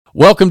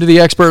Welcome to the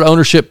Expert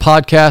Ownership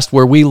Podcast,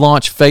 where we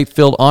launch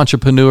faith-filled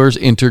entrepreneurs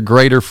into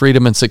greater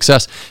freedom and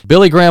success.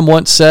 Billy Graham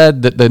once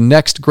said that the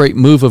next great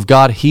move of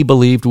God he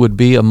believed would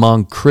be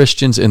among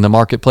Christians in the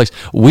marketplace.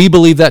 We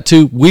believe that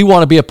too. We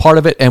want to be a part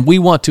of it, and we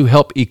want to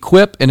help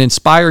equip and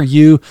inspire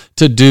you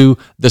to do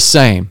the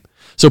same.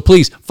 So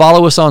please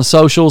follow us on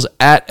socials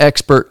at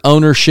Expert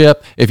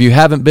Ownership. If you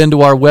haven't been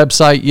to our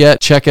website yet,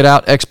 check it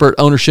out,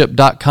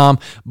 expertownership.com.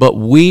 But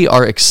we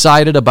are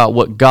excited about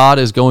what God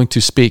is going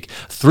to speak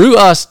through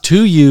us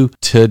to you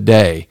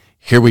today.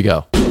 Here we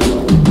go.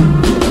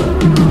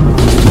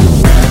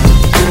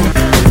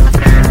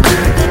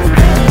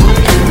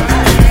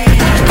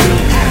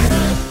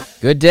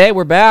 Good day.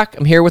 We're back.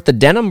 I'm here with the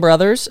Denham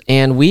Brothers,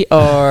 and we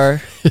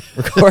are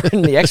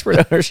recording the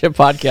Expert Ownership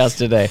Podcast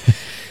today.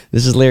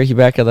 This is Larry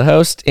Hubecka, the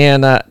host,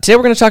 and today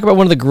we're going to talk about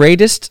one of the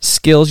greatest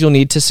skills you'll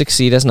need to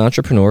succeed as an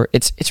entrepreneur.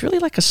 It's really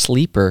like a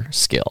sleeper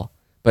skill,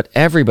 but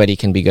everybody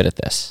can be good at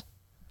this,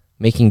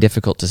 making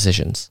difficult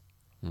decisions.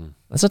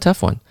 That's a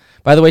tough one.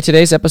 By the way,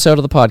 today's episode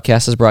of the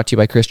podcast is brought to you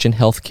by Christian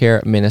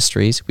Healthcare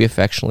Ministries. We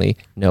affectionately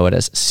know it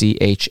as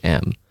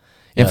CHM.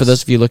 And for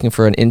those of you looking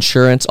for an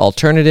insurance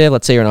alternative,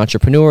 let's say you're an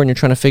entrepreneur and you're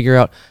trying to figure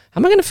out, how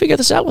am I going to figure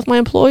this out with my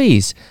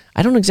employees?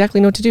 I don't exactly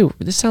know what to do.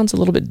 This sounds a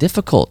little bit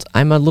difficult.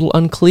 I'm a little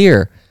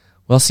unclear.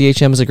 Well,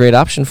 CHM is a great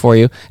option for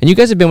you. And you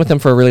guys have been with them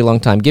for a really long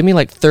time. Give me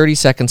like 30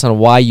 seconds on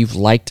why you've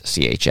liked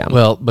CHM.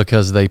 Well,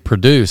 because they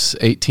produce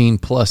 18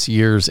 plus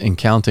years in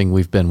counting.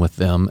 We've been with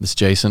them. It's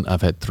Jason.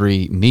 I've had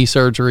 3 knee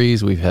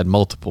surgeries. We've had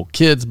multiple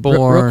kids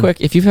born. Real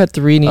quick, if you've had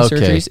 3 knee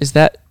surgeries,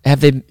 have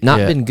they not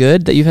been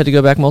good that you've had to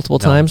go back multiple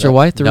times, or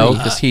why 3? No,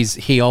 because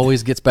he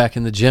always gets back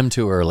in the gym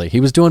too early. He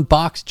was doing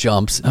box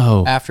jumps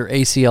after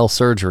ACL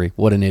surgery.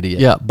 What an idiot.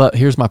 Yeah, but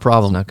here's my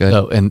problem. It's not good.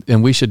 Oh,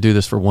 and we should do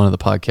this for one of the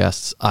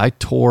podcasts. I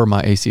tore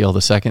my ACL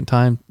the second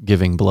time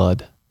giving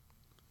blood.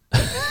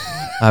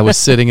 I was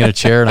sitting in a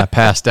chair and I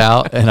passed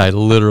out and I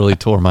literally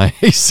tore my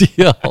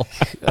ACL.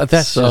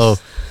 That's so.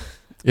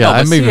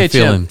 I'm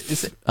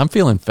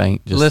feeling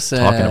faint just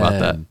talking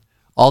about that.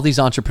 All these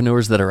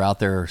entrepreneurs that are out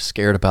there are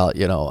scared about,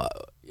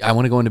 I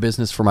want to go into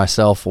business for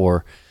myself,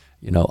 or,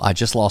 I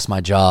just lost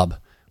my job.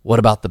 What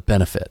about the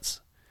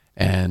benefits?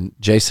 And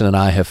Jason and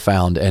I have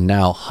found, and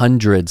now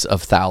hundreds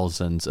of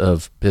thousands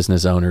of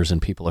business owners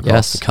and people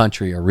across the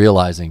country are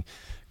realizing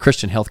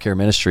Christian Healthcare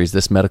Ministries,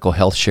 this medical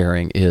health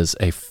sharing is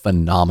a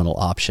phenomenal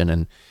option,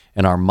 and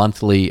our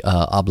monthly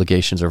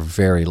obligations are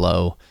very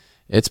low.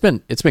 It's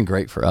been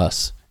great for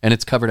us, and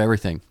it's covered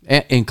everything,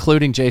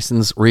 including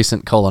Jason's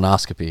recent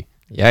colonoscopy.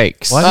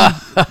 Yikes.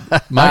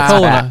 My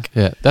colon,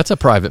 that's a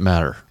private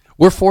matter.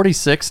 We're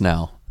 46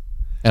 now.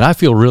 And I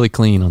feel really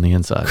clean on the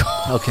inside.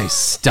 Okay,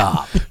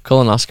 stop.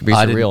 Colonoscopies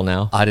are real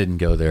now. I didn't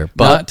go there.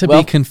 But not to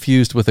be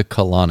confused with a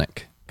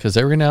colonic, because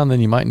every now and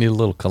then you might need a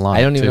little colonic.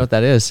 I don't even know what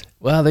that is.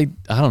 Well, I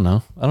don't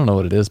know. I don't know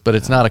what it is, but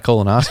it's not a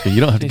colonoscopy. You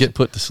don't have to get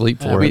put to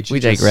sleep for it. We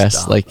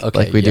digress like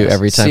we do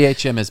every time.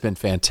 CHM has been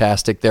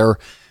fantastic.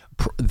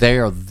 They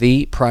are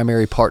the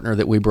primary partner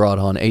that we brought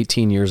on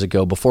 18 years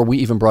ago before we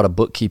even brought a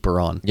bookkeeper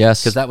on.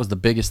 Yes. Because that was the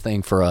biggest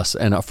thing for us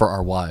and for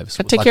our wives.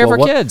 Take care of our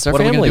kids, our families.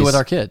 What are we going to do with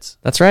our kids?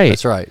 That's right.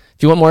 That's right.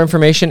 If you want more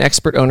information,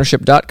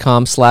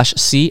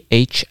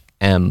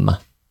 expertownership.com/CHM.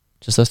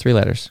 Just those 3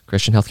 letters,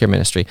 Christian Healthcare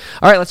Ministry.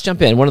 All right, let's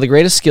jump in. One of the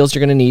greatest skills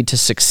you're going to need to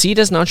succeed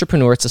as an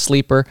entrepreneur, it's a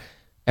sleeper.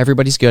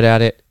 Everybody's good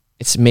at it.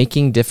 It's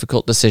making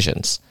difficult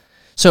decisions.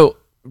 So,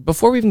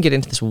 before we even get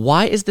into this,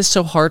 why is this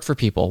so hard for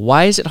people?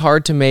 Why is it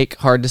hard to make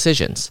hard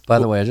decisions? By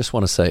the way, I just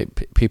want to say,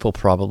 people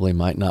probably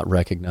might not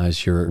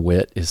recognize your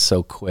wit is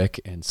so quick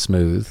and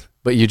smooth,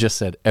 but you just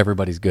said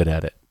everybody's good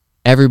at it.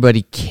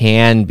 Everybody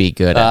can be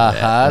good at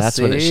it.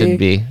 That's what it should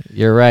be.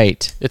 You're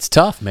right. It's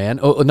tough, man.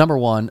 Number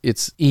one,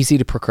 it's easy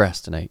to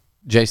procrastinate.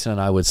 Jason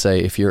and I would say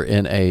if you're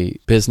in a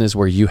business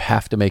where you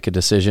have to make a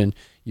decision,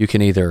 you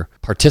can either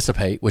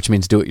participate, which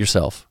means do it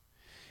yourself.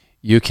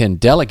 You can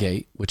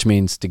delegate, which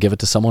means to give it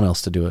to someone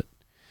else to do it.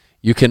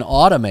 You can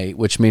automate,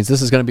 which means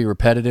this is going to be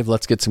repetitive.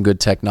 Let's get some good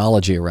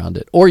technology around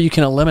it. Or you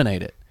can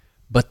eliminate it.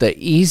 But the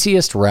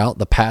easiest route,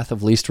 the path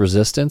of least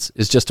resistance,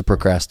 is just to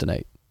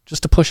procrastinate,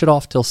 just to push it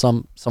off till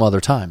some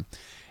other time.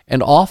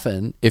 And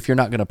often, if you're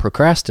not going to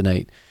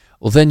procrastinate,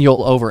 well, then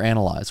you'll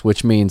overanalyze,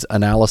 which means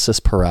analysis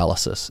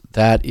paralysis.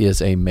 That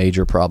is a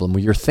major problem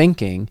where you're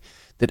thinking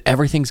that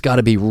everything's got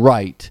to be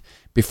right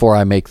before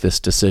I make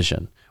this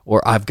decision.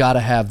 Or I've got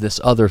to have this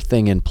other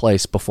thing in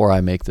place before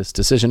I make this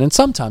decision. And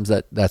sometimes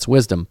that's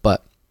wisdom.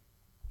 But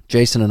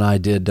Jason and I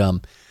did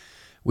a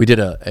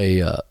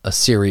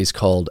series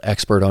called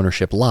Expert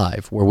Ownership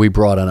Live, where we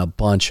brought on a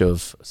bunch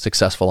of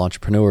successful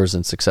entrepreneurs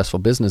and successful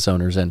business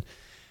owners. And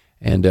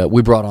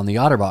we brought on the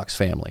Otterbox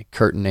family,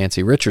 Kurt and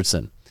Nancy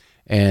Richardson.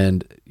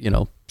 And,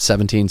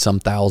 17-some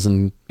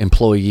thousand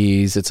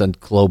employees. It's a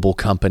global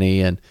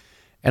company. And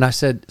I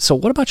said, so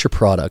what about your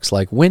products?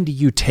 Like, when do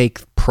you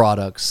take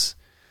products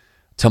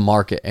to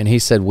market? And he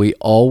said, we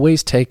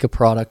always take a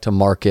product to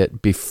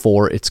market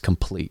before it's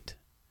complete.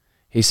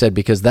 He said,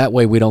 because that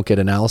way we don't get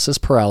analysis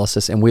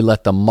paralysis and we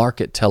let the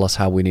market tell us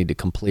how we need to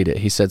complete it.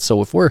 He said,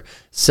 so if we're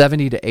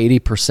 70 to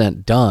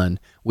 80% done,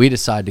 we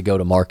decide to go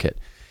to market.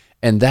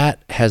 And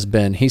that has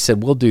been, he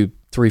said, we'll do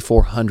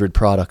 300-400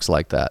 products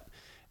like that.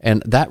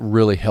 And that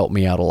really helped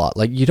me out a lot.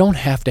 Like, you don't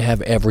have to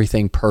have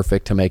everything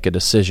perfect to make a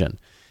decision.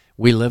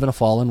 We live in a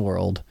fallen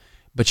world,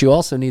 but you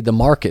also need the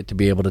market to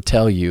be able to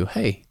tell you,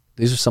 hey,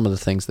 these are some of the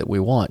things that we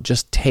want.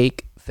 Just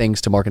take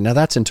things to market. Now,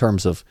 that's in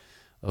terms of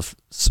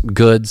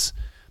goods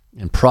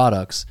and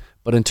products,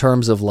 but in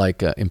terms of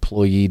like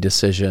employee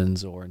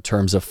decisions or in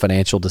terms of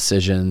financial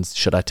decisions,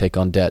 should I take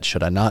on debt?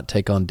 Should I not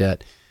take on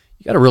debt?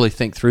 You got to really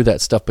think through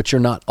that stuff, but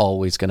you're not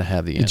always going to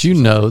have the answers. Did you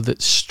know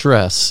that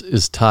stress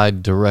is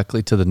tied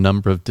directly to the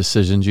number of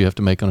decisions you have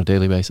to make on a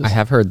daily basis? I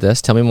have heard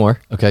this. Tell me more.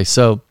 Okay,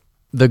 so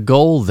the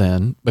goal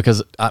then,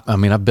 because I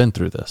mean, I've been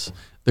through this,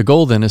 the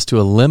goal then is to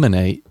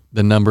eliminate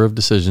the number of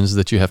decisions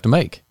that you have to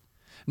make.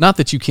 Not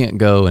that you can't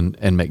go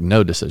and make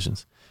no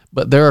decisions,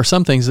 but there are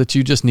some things that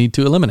you just need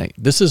to eliminate.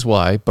 This is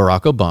why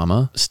Barack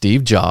Obama,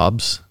 Steve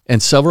Jobs, and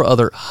several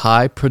other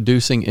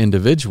high-producing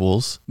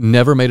individuals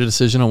never made a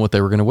decision on what they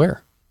were going to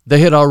wear. They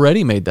had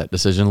already made that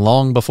decision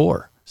long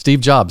before.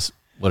 Steve Jobs,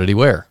 what did he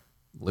wear?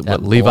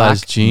 That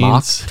Levi's black jeans,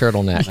 mock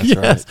turtleneck. That's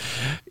yes.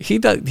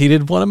 right. He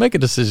didn't want to make a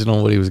decision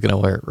on what he was going to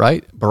wear,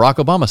 right? Barack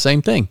Obama,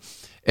 same thing.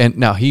 And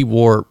now he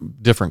wore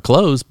different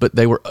clothes, but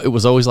it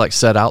was always like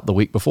set out the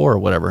week before or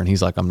whatever. And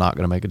he's like, I'm not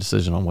going to make a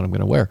decision on what I'm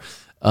going to wear.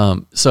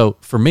 So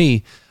for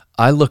me,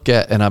 I look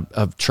at, and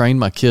I've trained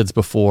my kids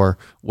before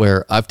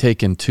where I've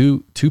taken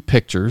two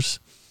pictures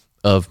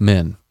of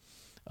men.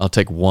 I'll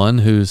take one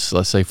who's,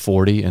 let's say,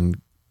 40 and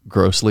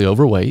grossly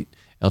overweight.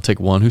 I'll take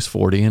one who's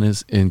 40 and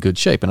is in good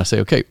shape. And I say,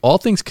 okay, all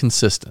things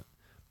consistent,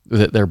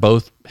 that they're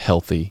both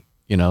healthy.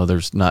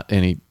 There's not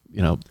any,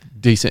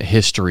 decent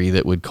history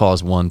that would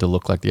cause one to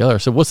look like the other.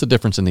 So what's the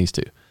difference in these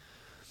two?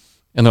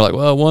 And they're like,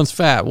 well, one's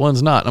fat,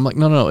 one's not. I'm like,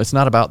 no, it's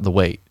not about the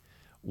weight.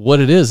 What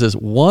it is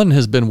one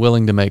has been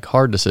willing to make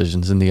hard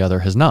decisions and the other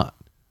has not,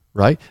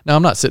 right? Now,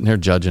 I'm not sitting here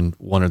judging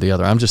one or the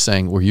other. I'm just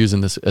saying we're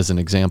using this as an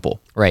example.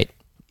 Right.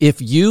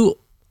 If you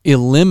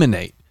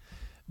eliminate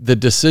the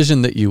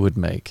decision that you would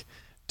make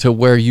to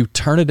where you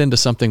turn it into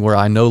something where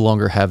I no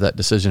longer have that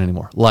decision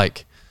anymore,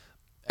 like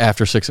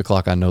after 6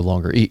 o'clock, I no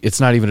longer eat. It's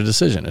not even a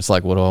decision. It's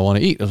like, what do I want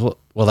to eat?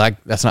 Well,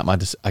 that's not my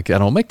I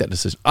don't make that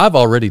decision. I've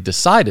already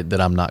decided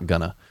that I'm not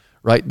gonna,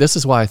 right? This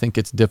is why I think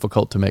it's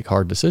difficult to make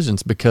hard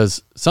decisions,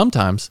 because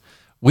sometimes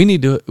we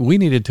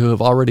needed to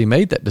have already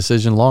made that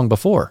decision long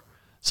before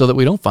so that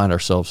we don't find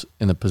ourselves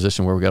in the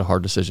position where we got a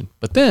hard decision.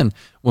 But then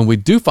when we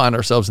do find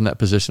ourselves in that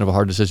position of a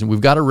hard decision, we've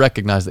got to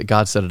recognize that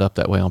God set it up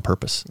that way on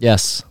purpose.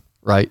 Yes.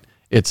 Right?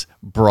 It's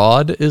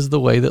broad is the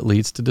way that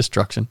leads to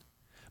destruction,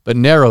 but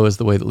narrow is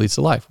the way that leads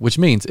to life, which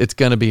means it's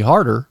going to be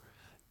harder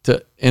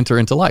to enter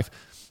into life.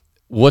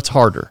 What's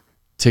harder,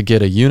 to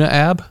get a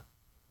uni-ab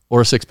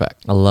or a six-pack?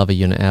 I love a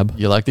uni-ab.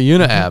 You like the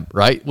uni-ab,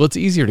 right? Well, it's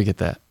easier to get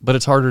that, but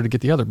it's harder to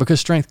get the other because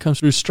strength comes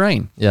through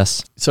strain.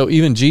 Yes. So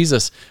even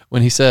Jesus,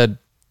 when he said,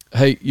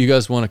 hey, you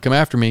guys want to come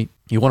after me,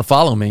 you want to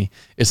follow me,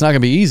 it's not going to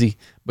be easy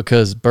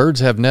because birds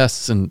have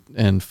nests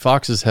and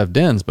foxes have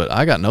dens, but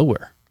I got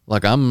nowhere.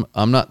 Like I'm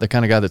not the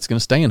kind of guy that's going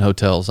to stay in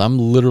hotels. I'm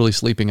literally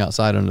sleeping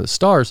outside under the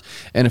stars.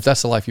 And if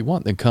that's the life you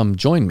want, then come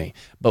join me.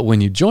 But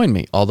when you join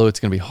me, although it's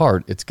going to be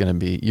hard,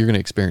 you're going to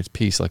experience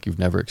peace like you've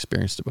never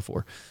experienced it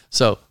before.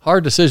 So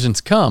hard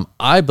decisions come,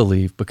 I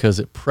believe, because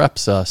it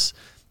preps us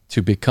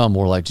to become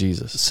more like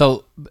Jesus.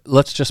 So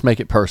let's just make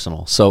it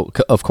personal. So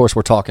of course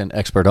we're talking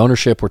expert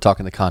ownership. We're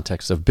talking the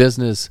context of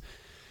business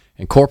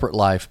and corporate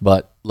life,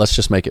 but let's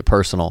just make it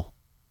personal.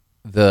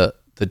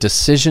 The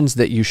decisions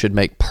that you should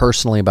make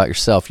personally about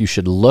yourself, you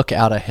should look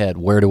out ahead.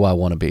 Where do I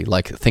want to be?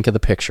 Like, think of the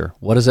picture.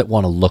 What does it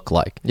want to look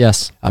like?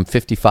 Yes. I'm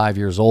 55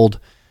 years old.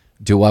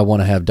 Do I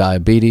want to have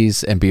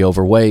diabetes and be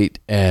overweight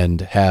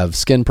and have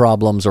skin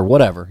problems or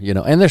whatever?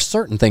 And there's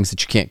certain things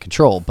that you can't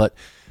control, but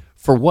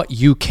for what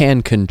you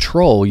can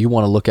control, you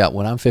want to look at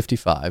when I'm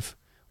 55,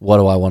 what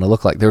do I want to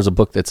look like? There's a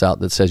book that's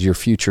out that says your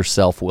future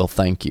self will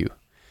thank you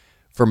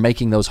for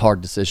making those hard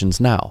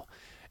decisions now.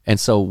 And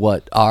so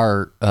what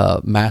our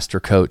master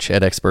coach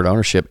at Expert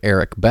Ownership,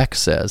 Eric Beck,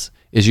 says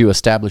is you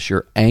establish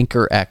your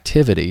anchor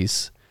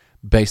activities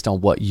based on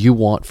what you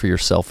want for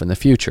yourself in the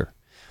future.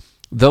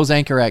 Those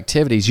anchor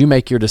activities, you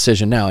make your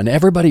decision now. And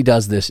everybody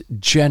does this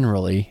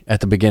generally at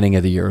the beginning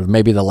of the year,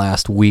 maybe the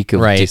last week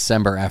of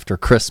December after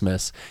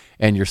Christmas,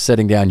 and you're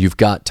sitting down, you've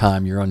got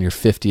time, you're on your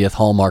 50th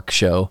Hallmark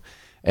show,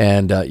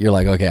 and you're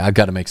like, okay, I've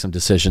got to make some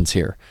decisions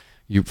here.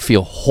 You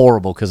feel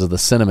horrible because of the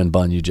cinnamon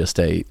bun you just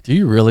ate. Do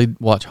you really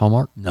watch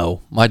Hallmark?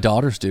 No, my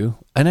daughters do.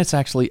 And it's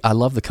actually, I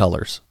love the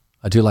colors.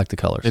 I do like the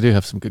colors. They do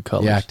have some good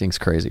colors. The acting's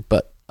crazy,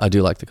 but I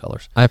do like the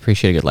colors. I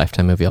appreciate a good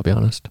Lifetime movie, I'll be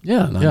honest.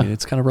 Yeah, I mean,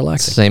 it's kind of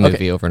relaxing. Same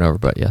movie over and over,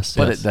 but yes.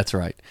 But that's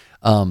right.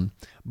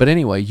 But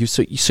anyway, you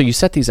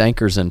set these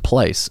anchors in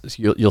place.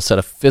 You'll set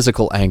a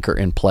physical anchor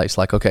in place.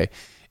 Like, okay,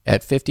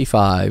 at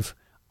 55,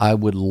 I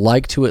would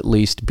like to at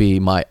least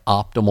be my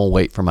optimal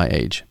weight for my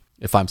age.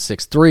 If I'm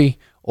 6'3",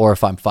 or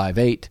if I'm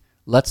 5'8",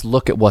 let's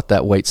look at what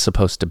that weight's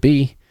supposed to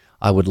be.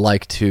 I would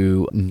like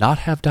to not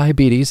have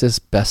diabetes as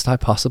best I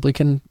possibly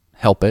can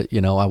help it.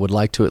 I would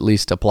like to at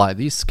least apply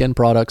these skin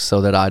products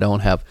so that I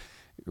don't have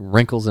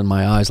wrinkles in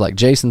my eyes like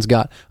Jason's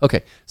got.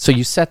 Okay, so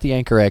you set the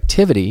anchor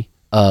activity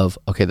of,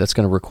 okay, that's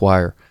going to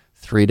require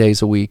 3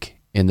 days a week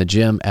in the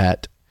gym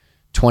at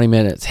 20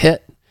 minutes HIIT.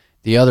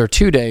 The other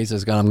 2 days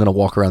I'm going to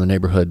walk around the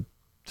neighborhood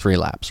 3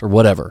 laps or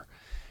whatever.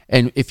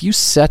 And if you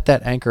set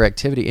that anchor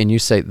activity and you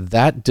say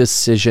that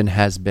decision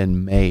has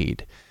been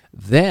made,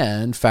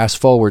 then fast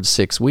forward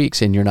 6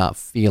 weeks and you're not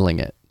feeling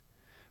it.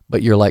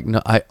 But you're like,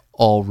 no, I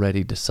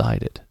already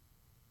decided.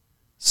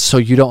 So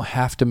you don't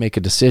have to make a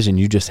decision.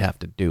 You just have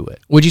to do it.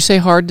 Would you say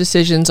hard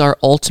decisions are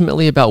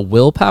ultimately about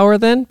willpower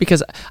then?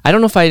 Because I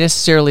don't know if I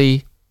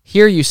necessarily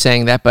hear you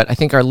saying that, but I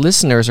think our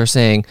listeners are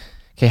saying,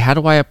 okay, how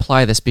do I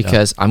apply this?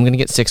 Because I'm going to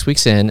get 6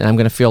 weeks in and I'm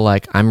going to feel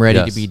like I'm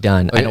ready to be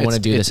done. I don't want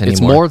to do this anymore.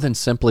 It's more than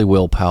simply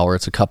willpower.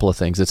 It's a couple of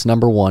things. It's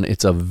number one,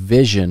 it's a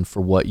vision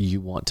for what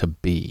you want to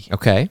be.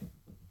 Okay.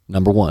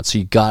 Number one. So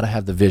you got to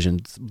have the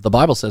vision. The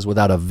Bible says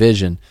without a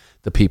vision,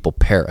 the people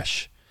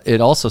perish. It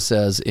also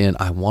says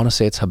I want to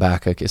say it's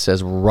Habakkuk, it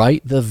says,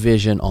 write the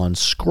vision on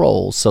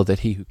scrolls so that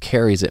he who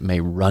carries it may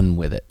run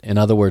with it. In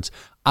other words,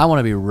 I want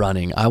to be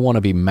running. I want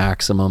to be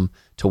maximum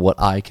to what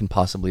I can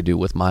possibly do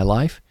with my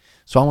life.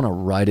 So I want to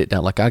write it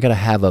down. Like, I got to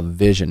have a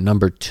vision.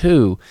 Number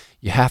two,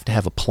 you have to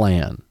have a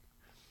plan.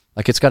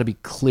 Like, it's got to be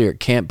clear. It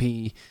can't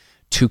be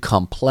too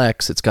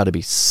complex. It's got to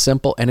be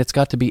simple, and it's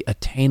got to be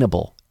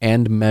attainable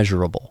and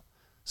measurable.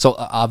 So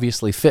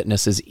obviously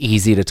fitness is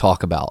easy to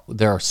talk about.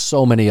 There are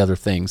so many other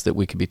things that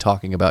we could be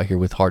talking about here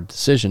with hard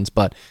decisions,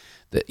 but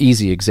the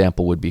easy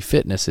example would be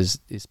fitness is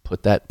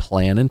put that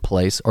plan in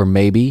place, or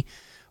maybe,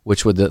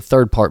 which would the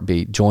third part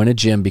be, join a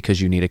gym because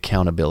you need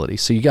accountability.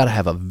 So you got to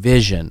have a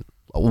vision.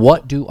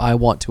 What do I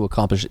want to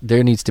accomplish?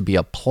 There needs to be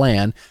a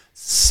plan,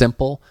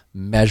 simple,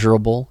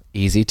 measurable,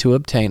 easy to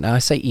obtain. Now, I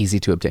say easy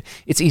to obtain.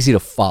 It's easy to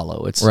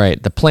follow. It's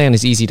right. The plan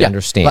is easy to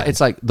understand.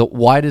 It's like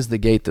wide is the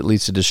gate that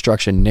leads to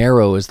destruction.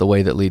 Narrow is the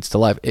way that leads to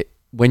life.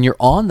 When you're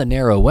on the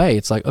narrow way,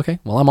 it's like, okay,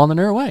 well, I'm on the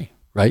narrow way,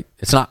 right?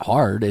 It's not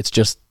hard. It's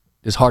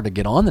hard to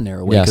get on the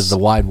narrow way because the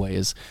wide way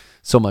is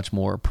so much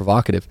more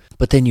provocative.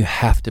 But then you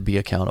have to be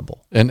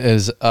accountable. And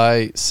as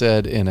I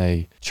said in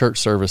a church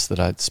service that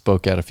I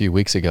spoke at a few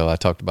weeks ago, I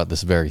talked about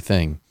this very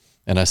thing.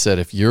 And I said,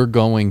 if you're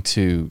going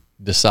to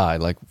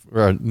decide, like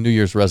our New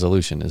Year's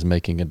resolution is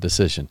making a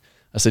decision,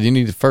 I said, you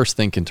need to first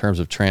think in terms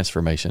of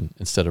transformation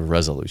instead of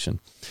resolution.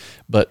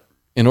 But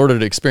in order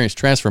to experience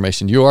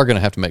transformation, you are going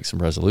to have to make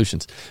some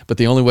resolutions. But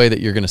the only way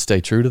that you're going to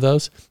stay true to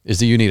those is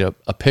that you need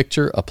a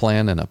picture, a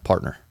plan, and a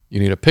partner. You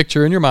need a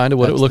picture in your mind of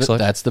what it looks like.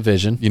 That's the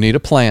vision. You need a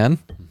plan.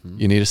 Mm-hmm.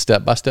 You need a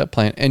step-by-step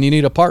plan, and you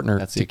need a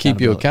partner to keep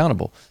you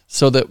accountable.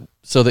 So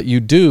that you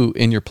do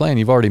in your plan,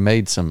 you've already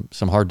made some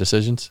hard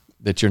decisions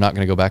that you're not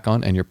going to go back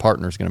on, and your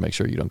partner is going to make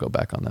sure you don't go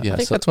back on that. Yeah, I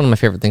think that's one of my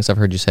favorite things I've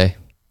heard you say.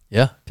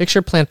 Yeah,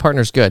 picture, plan,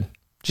 partner's good. Did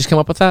you just come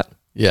up with that?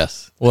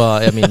 Yes. Well,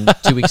 I mean,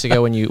 2 weeks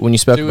ago when you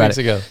spoke about it. 2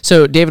 weeks ago.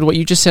 So, David, what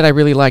you just said I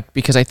really liked,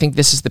 because I think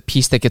this is the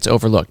piece that gets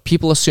overlooked.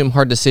 People assume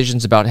hard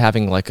decisions about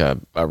having like a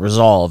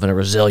resolve and a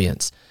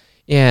resilience.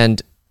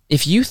 And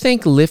if you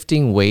think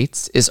lifting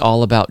weights is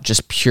all about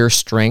just pure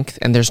strength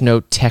and there's no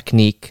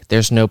technique,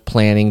 there's no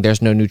planning,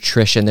 there's no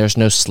nutrition, there's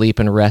no sleep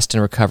and rest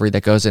and recovery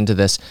that goes into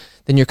this,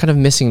 then you're kind of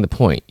missing the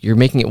point. You're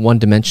making it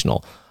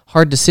one-dimensional.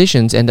 Hard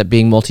decisions end up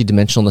being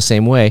multidimensional in the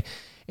same way,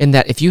 in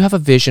that if you have a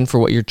vision for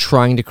what you're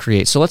trying to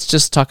create. So let's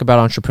just talk about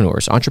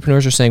entrepreneurs.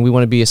 Entrepreneurs are saying we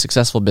want to be a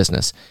successful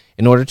business.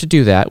 In order to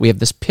do that, we have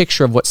this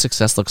picture of what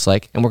success looks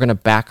like, and we're going to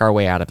back our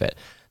way out of it.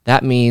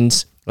 That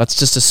means, let's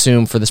just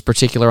assume for this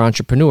particular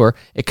entrepreneur,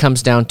 it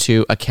comes down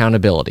to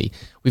accountability.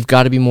 We've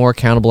got to be more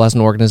accountable as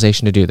an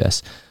organization to do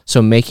this.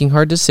 So making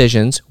hard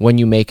decisions, when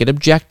you make it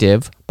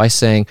objective by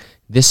saying,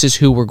 this is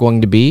who we're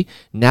going to be,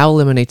 now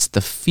eliminates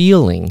the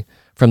feeling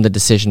from the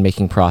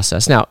decision-making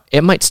process. Now,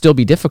 it might still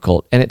be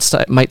difficult, and it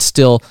might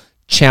still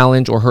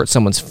challenge or hurt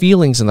someone's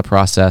feelings in the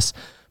process,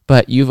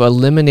 but you've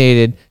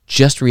eliminated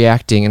just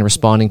reacting and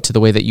responding to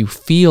the way that you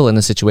feel in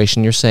the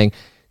situation. You're saying,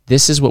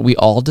 this is what we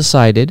all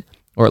decided,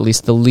 or at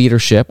least the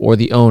leadership or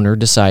the owner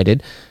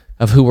decided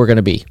of who we're going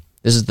to be.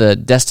 This is the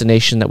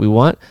destination that we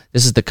want.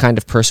 This is the kind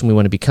of person we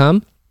want to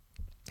become.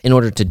 In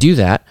order to do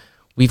that,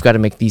 we've got to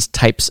make these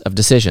types of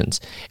decisions.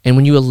 And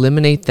when you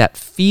eliminate that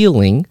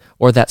feeling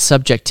or that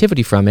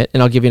subjectivity from it,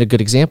 and I'll give you a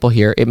good example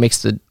here, it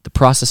makes the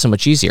process so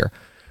much easier.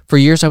 For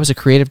years, I was a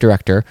creative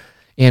director,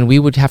 and we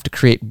would have to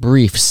create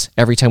briefs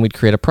every time we'd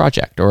create a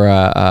project or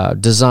a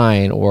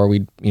design, or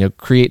we'd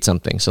create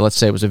something. So let's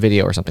say it was a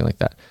video or something like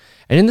that.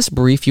 And in this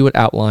brief, you would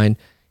outline,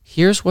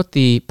 here's what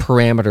the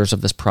parameters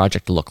of this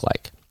project look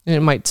like. And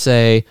it might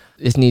say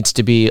it needs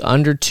to be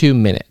under 2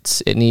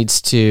 minutes. It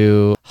needs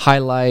to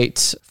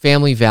highlight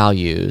family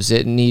values.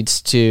 It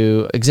needs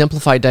to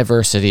exemplify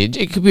diversity.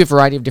 It could be a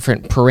variety of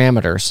different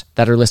parameters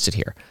that are listed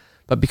here.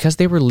 But because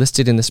they were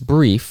listed in this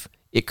brief,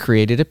 it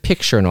created a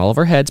picture in all of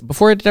our heads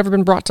before it had ever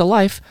been brought to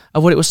life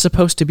of what it was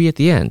supposed to be at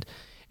the end.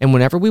 And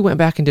whenever we went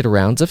back and did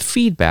rounds of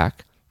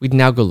feedback, we'd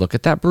now go look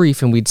at that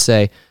brief and we'd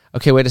say,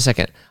 Okay, wait a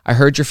second. I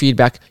heard your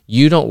feedback.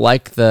 You don't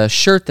like the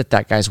shirt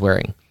that guy's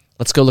wearing.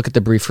 Let's go look at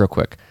the brief real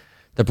quick.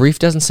 The brief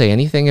doesn't say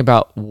anything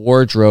about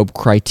wardrobe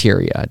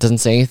criteria. It doesn't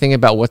say anything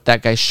about what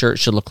that guy's shirt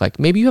should look like.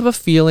 Maybe you have a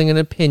feeling, an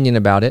opinion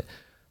about it.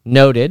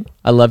 Noted.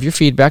 I love your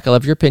feedback. I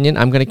love your opinion.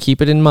 I'm going to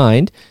keep it in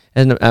mind,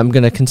 and I'm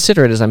going to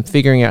consider it as I'm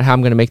figuring out how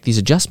I'm going to make these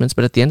adjustments.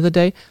 But at the end of the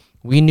day,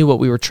 we knew what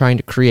we were trying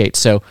to create.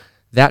 So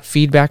that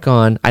feedback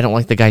on, I don't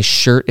like the guy's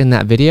shirt in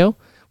that video,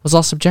 was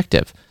all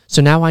subjective.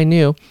 So now I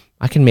knew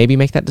I can maybe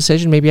make that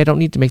decision. Maybe I don't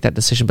need to make that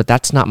decision, but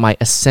that's not my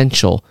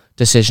essential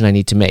decision I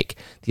need to make.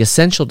 The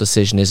essential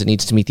decision is it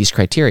needs to meet these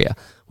criteria.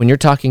 When you're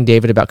talking,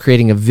 David, about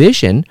creating a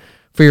vision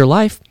for your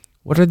life,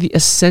 what are the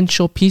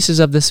essential pieces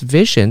of this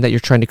vision that you're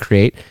trying to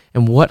create,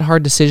 and what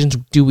hard decisions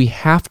do we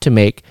have to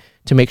make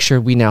sure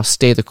we now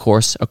stay the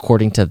course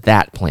according to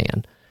that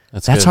plan?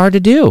 That's good. Hard to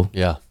do.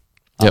 Yeah.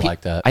 I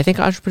like that. I think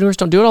entrepreneurs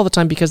don't do it all the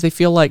time because they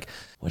feel like,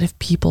 what if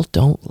people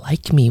don't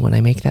like me when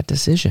I make that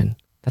decision?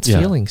 That's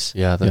feelings.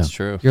 Yeah, that's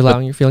true. You're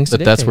allowing your feelings to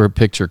But that's dictate. where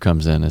picture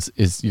comes in.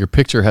 Is your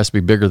picture has to be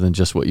bigger than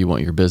just what you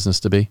want your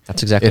business to be.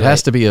 That's exactly It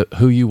has to be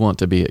who you want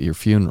to be at your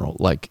funeral.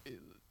 Like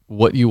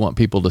what you want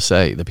people to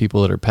say, the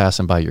people that are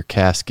passing by your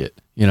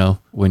casket,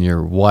 when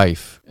your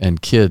wife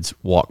and kids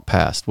walk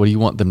past, what do you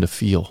want them to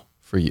feel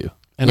for you?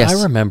 And Yes.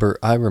 I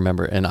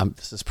remember, and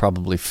this is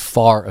probably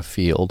far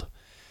afield,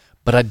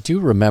 but I do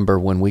remember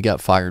when we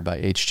got fired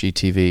by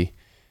HGTV,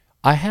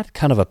 I had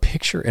kind of a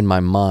picture in my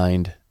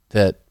mind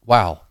that,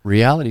 wow,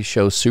 reality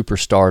show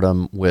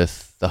superstardom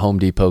with the Home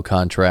Depot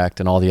contract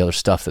and all the other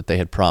stuff that they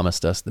had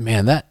promised us.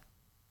 Man,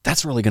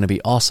 that's really going to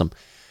be awesome.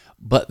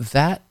 But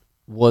that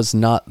was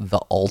not the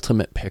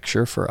ultimate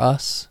picture for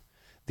us.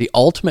 The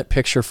ultimate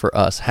picture for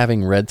us,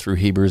 having read through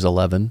Hebrews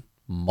 11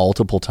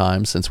 multiple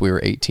times since we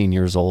were 18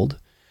 years old,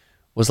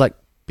 was like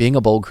being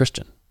a bold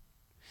Christian.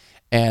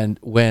 And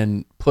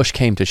when push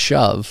came to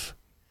shove,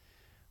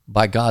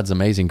 by God's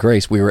amazing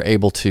grace, we were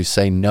able to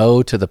say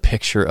no to the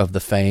picture of the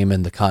fame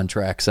and the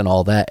contracts and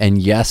all that,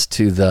 and yes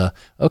to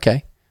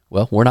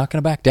we're not going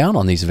to back down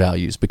on these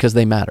values because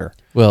they matter.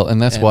 Well,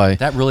 and that's why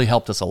that really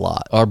helped us a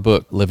lot. our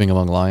book, Living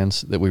Among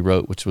Lions, that we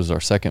wrote, which was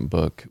our second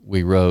book,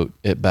 we wrote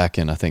it back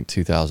in, I think,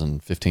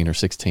 2015 or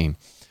 16.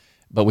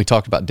 But we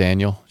talked about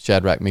Daniel,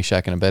 Shadrach,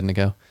 Meshach, and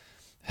Abednego,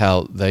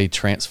 how they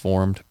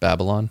transformed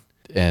Babylon.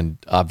 And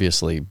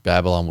obviously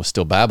Babylon was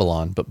still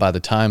Babylon, but by the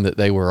time that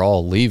they were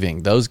all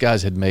leaving, those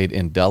guys had made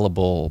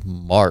indelible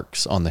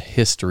marks on the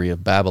history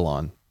of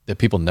Babylon that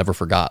people never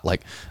forgot.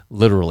 Like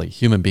literally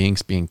human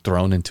beings being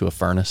thrown into a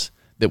furnace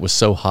that was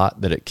so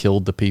hot that it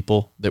killed the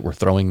people that were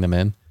throwing them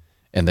in,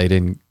 and they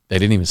didn't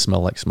even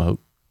smell like smoke,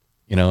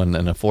 and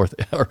then a fourth,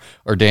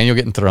 or Daniel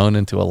getting thrown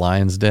into a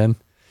lion's den,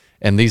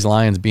 and these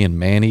lions being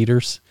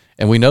man-eaters.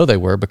 And we know they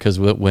were because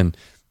when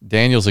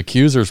Daniel's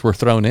accusers were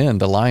thrown in,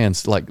 the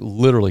lions like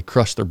literally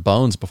crushed their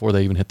bones before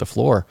they even hit the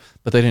floor,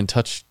 but they didn't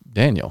touch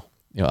Daniel.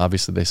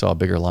 Obviously they saw a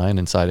bigger lion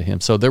inside of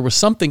him. So there was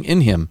something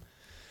in him,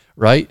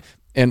 right?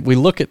 And we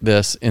look at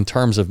this in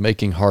terms of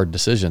making hard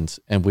decisions,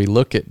 and we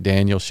look at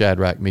Daniel,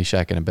 Shadrach,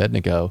 Meshach, and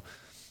Abednego,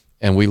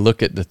 and we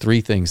look at the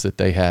three things that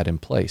they had in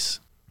place.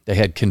 They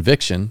had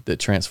conviction that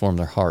transformed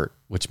their heart,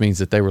 which means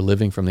that they were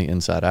living from the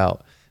inside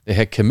out. They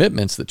had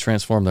commitments that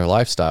transformed their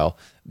lifestyle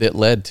that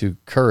led to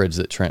courage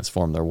that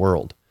transformed their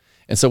world.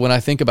 And so when I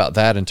think about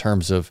that in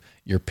terms of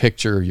your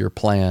picture, your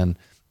plan,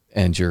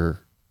 and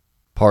your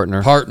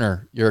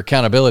partner, your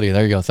accountability,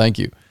 there you go, thank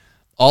you,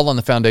 all on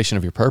the foundation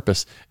of your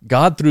purpose,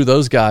 God threw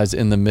those guys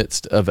in the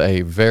midst of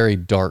a very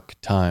dark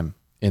time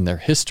in their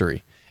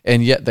history.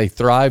 And yet they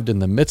thrived in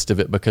the midst of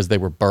it because they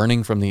were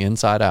burning from the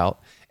inside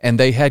out, and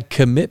they had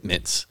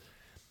commitments,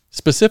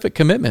 specific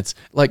commitments.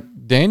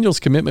 Like Daniel's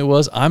commitment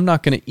was, I'm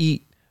not going to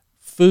eat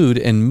food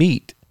and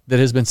meat that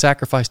has been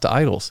sacrificed to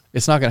idols.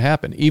 It's not going to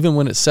happen. Even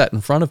when it's set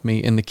in front of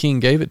me and the king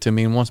gave it to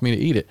me and wants me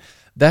to eat it,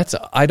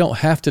 I don't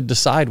have to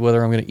decide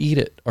whether I'm going to eat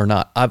it or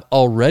not. I've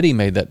already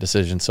made that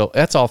decision. So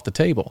that's off the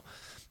table.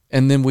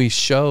 And then we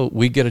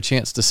get a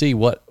chance to see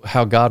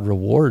how God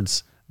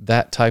rewards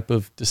that type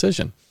of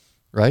decision,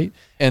 right?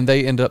 And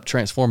they end up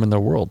transforming their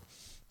world.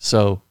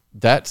 So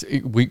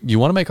you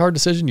want to make a hard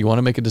decision. You want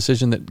to make a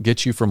decision that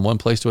gets you from one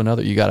place to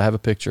another. You got to have a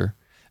picture.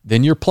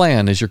 Then your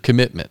plan is your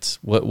commitments.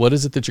 What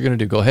is it that you're going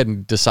to do? Go ahead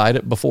and decide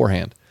it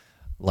beforehand,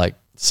 like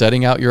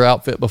setting out your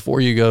outfit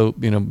before you go,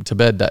 to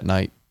bed that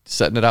night,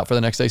 setting it out for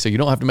the next day, so you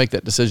don't have to make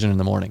that decision in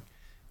the morning.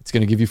 It's going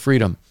to give you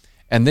freedom,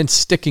 and then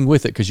sticking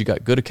with it because you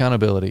got good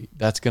accountability.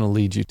 That's going to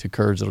lead you to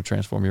courage that'll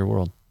transform your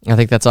world. I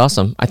think that's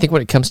awesome. I think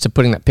when it comes to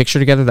putting that picture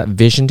together, that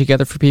vision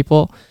together for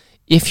people,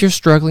 if you're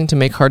struggling to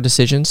make hard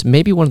decisions,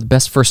 maybe one of the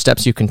best first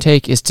steps you can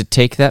take is to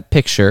take that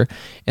picture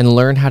and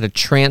learn how to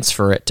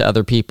transfer it to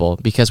other people.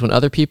 Because when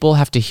other people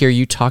have to hear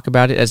you talk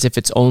about it as if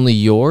it's only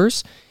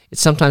yours, it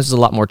sometimes is a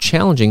lot more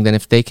challenging than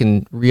if they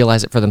can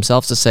realize it for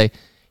themselves to say,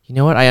 you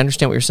know what, I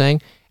understand what you're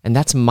saying, and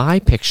that's my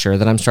picture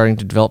that I'm starting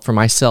to develop for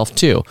myself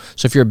too.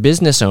 So if you're a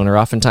business owner,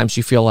 oftentimes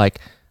you feel like,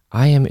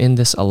 I am in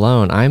this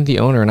alone. I'm the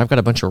owner, and I've got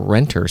a bunch of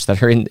renters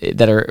that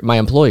are my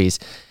employees,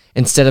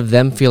 instead of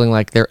them feeling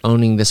like they're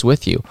owning this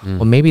with you.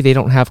 Well, maybe they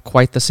don't have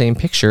quite the same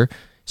picture.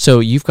 So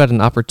you've got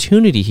an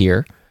opportunity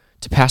here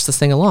to pass this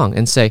thing along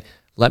and say,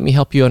 let me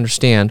help you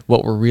understand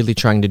what we're really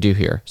trying to do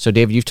here. So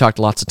David, you've talked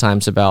lots of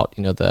times about,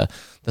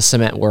 the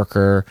cement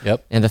worker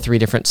and the 3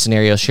 different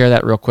scenarios. Share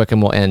that real quick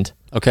and we'll end.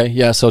 Okay,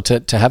 yeah, so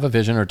to have a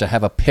vision or to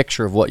have a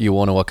picture of what you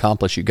want to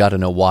accomplish, you got to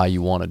know why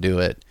you want to do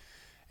it.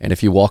 And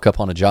if you walk up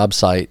on a job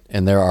site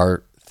and there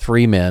are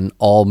 3 men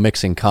all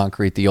mixing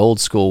concrete the old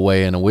school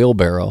way in a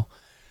wheelbarrow,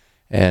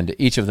 and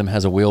each of them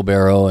has a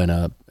wheelbarrow and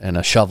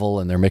a shovel,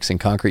 and they're mixing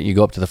concrete, you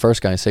go up to the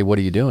first guy and say, what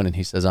are you doing? And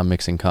he says, I'm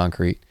mixing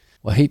concrete.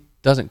 Well, he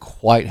doesn't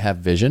quite have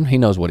vision. He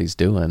knows what he's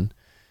doing.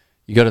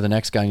 You go to the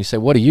next guy and you say,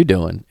 what are you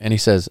doing? And he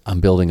says, I'm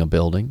building a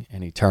building.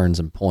 And he turns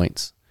and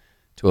points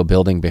to a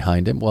building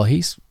behind him. Well,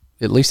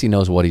 at least he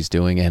knows what he's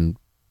doing and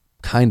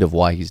kind of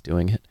why he's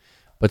doing it.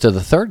 But to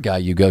the third guy,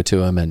 you go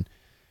to him and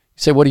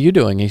you say, what are you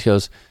doing? He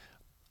goes,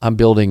 I'm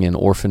building an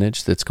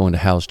orphanage that's going to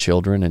house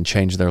children and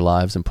change their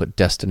lives and put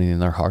destiny in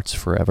their hearts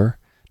forever.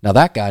 Now,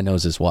 that guy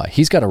knows his why.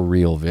 He's got a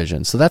real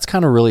vision. So that's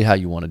kind of really how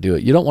you want to do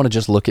it. You don't want to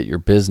just look at your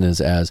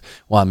business as,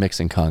 well, I'm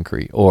mixing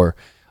concrete, or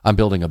I'm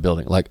building a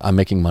building, like I'm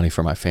making money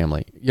for my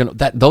family.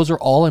 Those are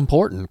all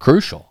important,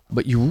 crucial.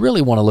 But you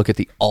really want to look at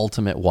the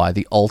ultimate why,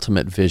 the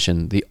ultimate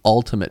vision, the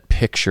ultimate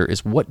picture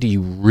is, what do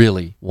you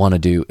really want to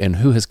do, and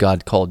who has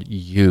God called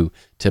you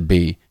to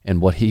be,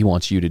 and what he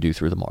wants you to do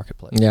through the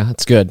marketplace. Yeah,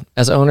 that's good.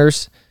 As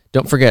owners,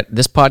 don't forget,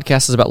 this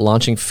podcast is about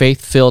launching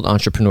faith-filled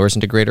entrepreneurs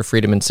into greater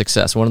freedom and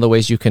success. One of the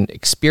ways you can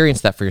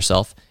experience that for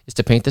yourself is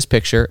to paint this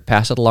picture,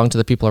 pass it along to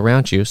the people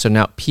around you, so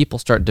now people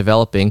start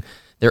developing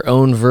their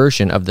own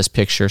version of this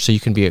picture so you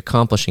can be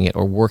accomplishing it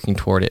or working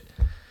toward it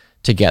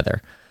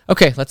together.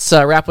 Okay, let's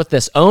wrap with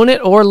this. Own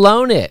it or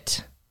loan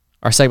it.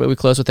 Our segment we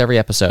close with every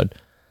episode.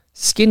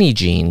 Skinny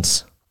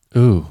jeans.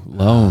 Ooh,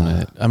 loan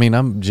it. I mean,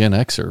 I'm Gen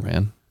Xer,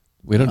 man.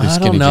 We don't do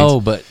skinny I don't know,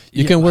 jeans. but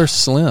you can wear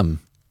slim.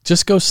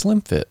 Just go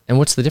slim fit. And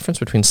what's the difference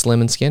between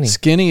slim and skinny?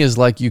 Skinny is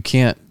like you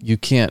can't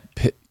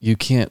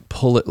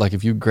pull it. Like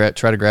if you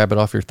try to grab it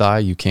off your thigh,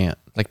 you can't.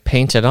 Like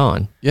paint it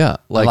on. Yeah,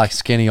 like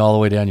skinny all the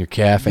way down your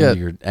calf and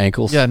your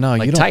ankles. Yeah, no,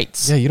 Like you don't.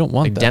 tights. Yeah, you don't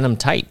want Like that. denim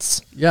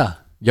tights. Yeah,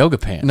 yoga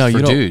pants No, for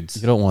you don't.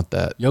 dudes. You don't want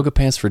that. Yoga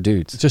pants for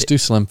dudes. Just do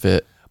slim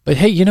fit. But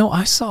hey,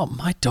 I saw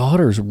my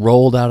daughters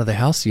rolled out of the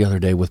house the other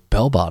day with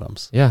bell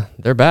bottoms. Yeah,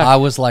 they're back. I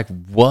was like,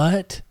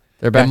 what?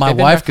 They're back. And my They've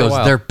been wife back for a goes,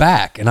 while. they're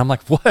back. And I'm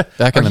like, what?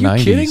 Back Are in the you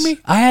 90s. kidding me?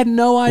 I had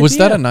no idea. Was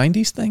that a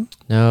 90s thing?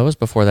 No, it was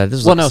before that. This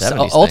was Well, like no, a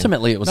 70s thing.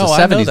 ultimately it was No, the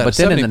I know 70s, that, but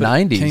then in 70s, the but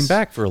it 90s. came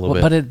back for a little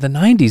bit. But in the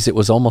 90s, it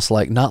was almost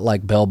like, not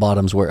like bell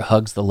bottoms where it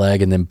hugs the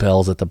leg and then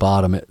bells at the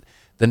bottom.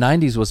 The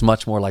 90s was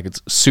much more like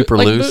it's super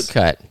like loose. boot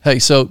cut. Hey,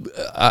 so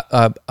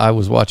I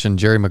was watching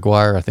Jerry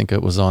Maguire. I think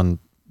it was on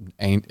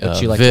Which you like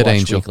to watch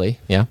VidAngel. weekly.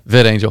 Yeah.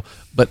 VidAngel.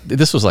 But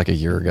this was like a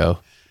year ago.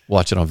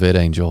 Watch it on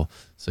VidAngel.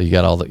 So you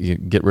got all that. You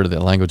get rid of the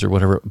language or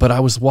whatever. But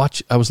I was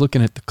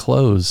looking at the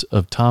clothes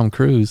of Tom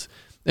Cruise,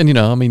 and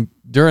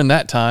during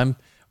that time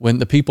when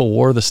the people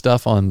wore the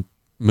stuff on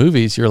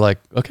movies, you're like,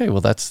 okay,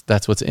 well that's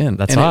what's in.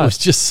 That's and hot. it was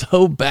just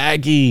so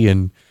baggy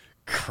and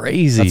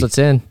crazy. That's what's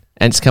in.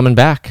 And it's coming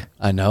back.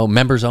 I know.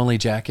 Members only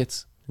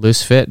jackets.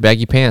 Loose fit,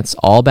 baggy pants,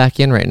 all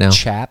back in right now.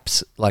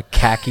 Chaps, like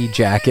khaki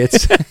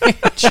jackets.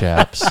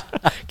 chaps.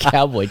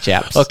 Cowboy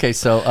chaps. Okay,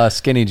 so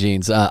skinny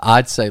jeans.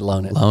 I'd say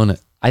loan it. Loan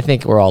it. I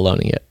think we're all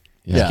loaning it.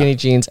 Yeah. Skinny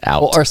jeans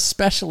out. Or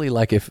especially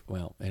like anyway,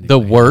 The I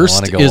don't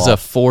worst wanna go is a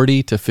off.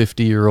 40 to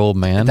 50-year-old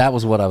man That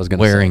was what I was going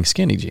to wearing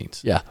skinny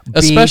jeans. Yeah.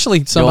 Especially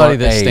Be somebody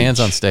your that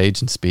stands age. on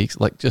stage and speaks.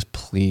 Like, just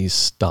please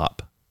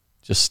stop.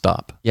 Just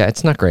stop. Yeah,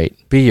 it's not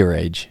great. Be your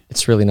age.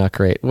 It's really not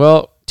great.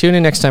 Well, tune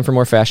in next time for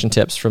more fashion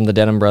tips from the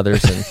Denim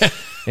Brothers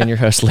and your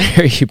host,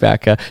 Larry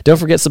Ubecka. Don't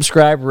forget,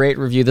 subscribe, rate,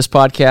 review this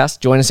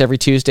podcast. Join us every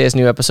Tuesday as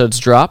new episodes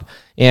drop.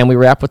 And we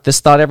wrap with this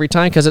thought every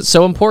time because it's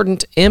so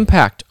important.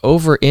 Impact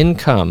over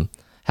income.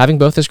 Having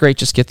both is great.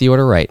 Just get the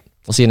order right.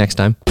 We'll see you next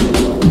time.